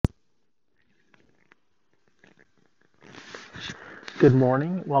Good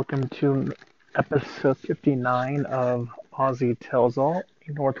morning. Welcome to episode 59 of Aussie Tells All,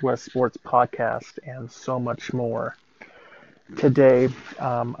 a Northwest sports podcast, and so much more. Today,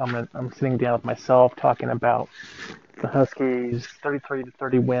 I'm sitting down with myself talking about the Huskies'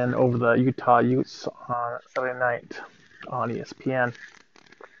 33-30 win over the Utah Utes on Saturday night on ESPN.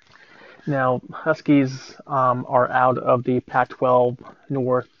 Now, Huskies are out of the Pac-12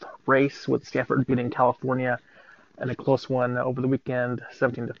 North race with Stanford beating California and a close one over the weekend,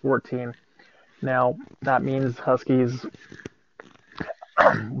 17-14. Now, that means Huskies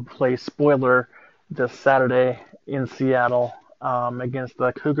play spoiler this Saturday in Seattle against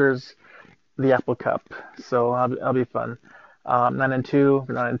the Cougars, the Apple Cup. So that'll be fun. 9-2,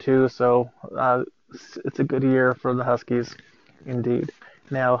 9-2. So it's a good year for the Huskies, indeed.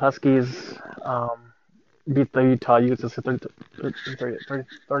 Now, Huskies beat the Utah Utes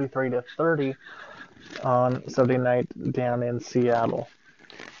 33-30 on Saturday night down in Seattle.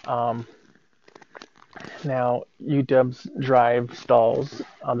 Now, UW's drive stalls,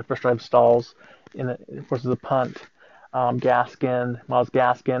 the first drive stalls, of course, is a punt. Miles Gaskin,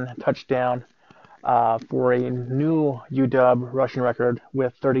 touchdown for a new UW rushing record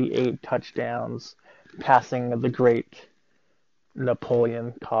with 38 touchdowns, passing the great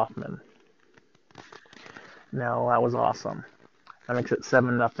Napoleon Kaufman. Now, that was awesome. That makes it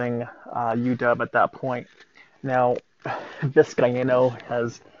 7-0 UW at that point. Now, Christian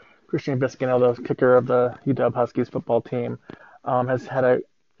Vizcaino, the kicker of the UW Huskies football team, has had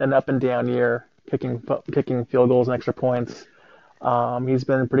an up and down year, kicking field goals and extra points. He's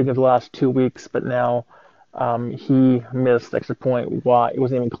been pretty good the last 2 weeks, but now he missed extra point. Why? It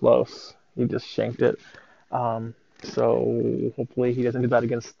wasn't even close. He just shanked it. So hopefully he doesn't do that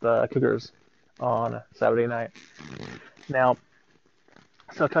against the Cougars on Saturday night. Now,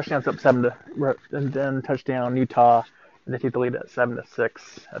 so touchdowns up and then touchdown Utah, and they take the lead at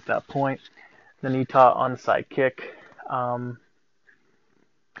 7-6 at that point. Then Utah onside kick, kind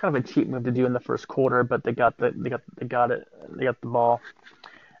of a cheap move to do in the first quarter, but they got the ball.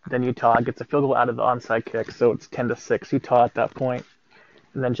 Then Utah gets a field goal out of the onside kick, so it's 10-6 Utah at that point.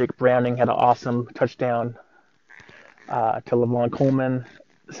 And then Jake Browning had an awesome touchdown to Lavon Coleman,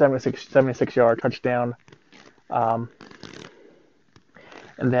 76-yard touchdown.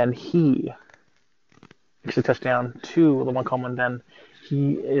 And then he actually touchdown to Lavon Coleman. Then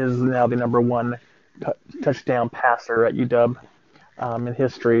he is now the number one touchdown passer at UW in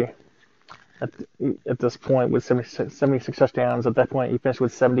history. At this point, with 76 touchdowns. At that point, he finished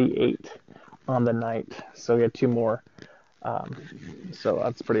with 78 on the night. So he had two more. So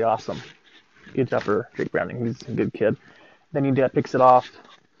that's pretty awesome. Good job for Jake Browning. He's a good kid. Then UW picks it off.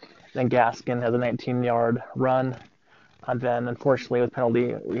 Then Gaskin has a 19-yard run. And then, unfortunately, with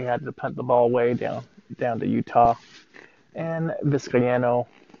penalty, we had to punt the ball away down to Utah. And Vizcaino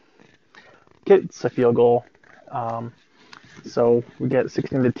gets a field goal. So we get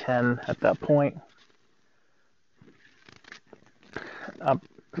 16-10 at that point. 16-10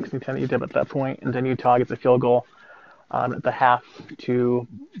 UW at that point. And then Utah gets a field goal at the half to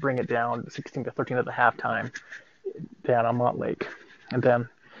bring it down 16-13 at the halftime down on Montlake. And then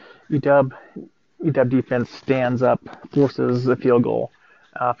UW defense stands up, forces a field goal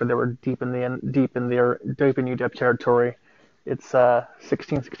after they were deep in UW territory. It's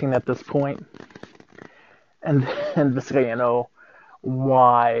 16-16 at this point, and Vizcaino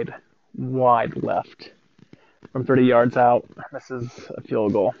wide left from 30 yards out misses a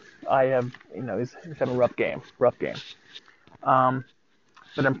field goal. He's having a rough game. But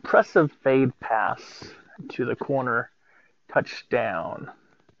impressive fade pass to the corner, touchdown.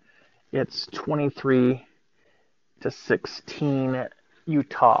 It's 23-16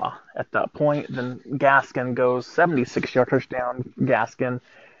 Utah at that point. Then Gaskin goes 76-yard touchdown. Gaskin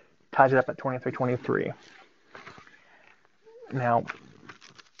ties it up at 23-23. Now,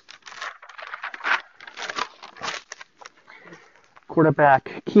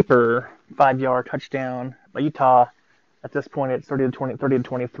 quarterback keeper 5-yard touchdown by Utah. At this point, it's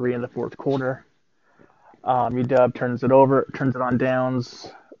 30-23 in the fourth quarter. UW turns it on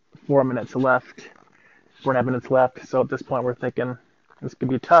downs. 4 minutes left. 4.5 minutes left. So at this point, we're thinking this could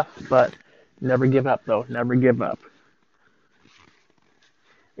be tough, but never give up, though. Never give up.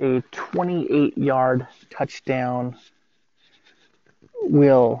 A 28-yard touchdown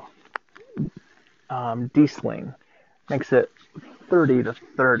Will Diesling makes it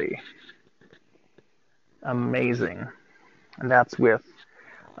 30-30. Amazing. And that's with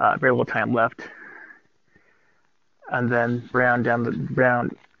very little time left. And then Brown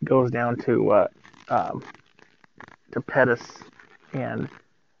goes down to Pettis and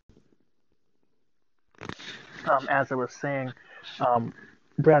As I was saying, um,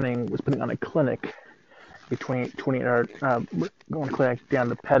 Browning was putting on a clinic between 20 or going clinic down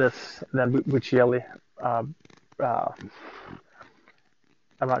to Pettis, and then Buccelli. Uh, uh,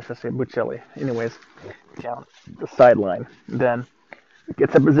 I'm not sure to say Buccelli. Anyways, down the sideline. Then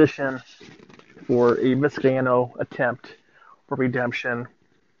gets a position for a Vizcaino attempt for redemption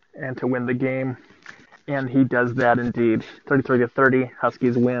and to win the game. And he does that indeed. 33-30,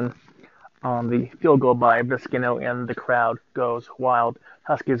 Huskies win on the field goal by Vizcaino, and the crowd goes wild.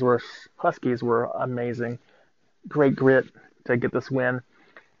 Huskies were amazing. Great grit to get this win.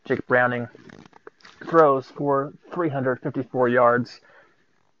 Jake Browning throws for 354 yards,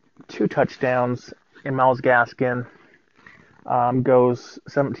 2 touchdowns, and Myles Gaskin goes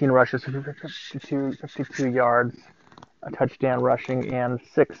 17 rushes for 52 yards, a touchdown rushing, and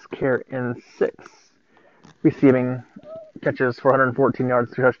six receiving catches for 114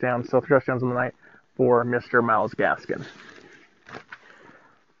 yards, 3 touchdowns. So 3 touchdowns on the night for Mr. Myles Gaskin.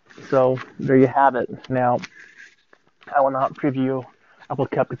 So there you have it. Now, I will not preview Apple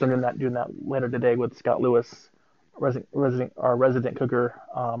Cup because I'm doing that later today with Scott Lewis, our resident cooker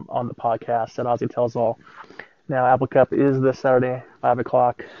on the podcast at Aussie Tells All. Now, Apple Cup is this Saturday, 5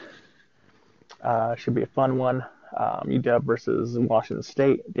 o'clock. Should be a fun one. UW versus Washington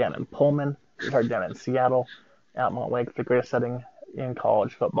State down in Seattle, at Montlake, the greatest setting in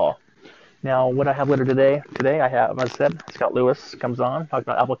college football. Now, what I have later today I have, as I said, Scott Lewis comes on, talk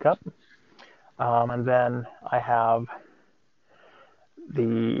about Apple Cup. And then I have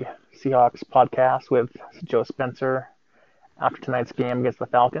the Seahawks podcast with Joe Spencer after tonight's game against the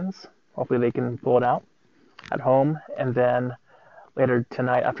Falcons. Hopefully they can pull it out at home. And then later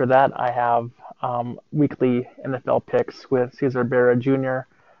tonight, after that, I have weekly NFL picks with Cesar Barra Jr.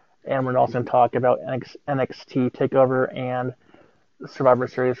 And we're also going to talk about NXT TakeOver and the Survivor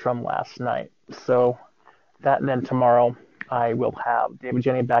Series from last night. So that, and then tomorrow I will have David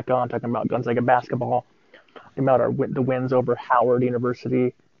Jenny back on talking about Gonzaga basketball, talking about the wins over Howard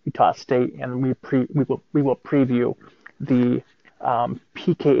University, Utah State, and we will preview the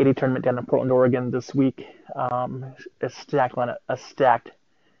PK80 tournament down in Portland, Oregon this week. A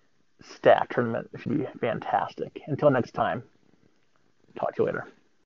stacked tournament. It should be fantastic. Until next time, talk to you later.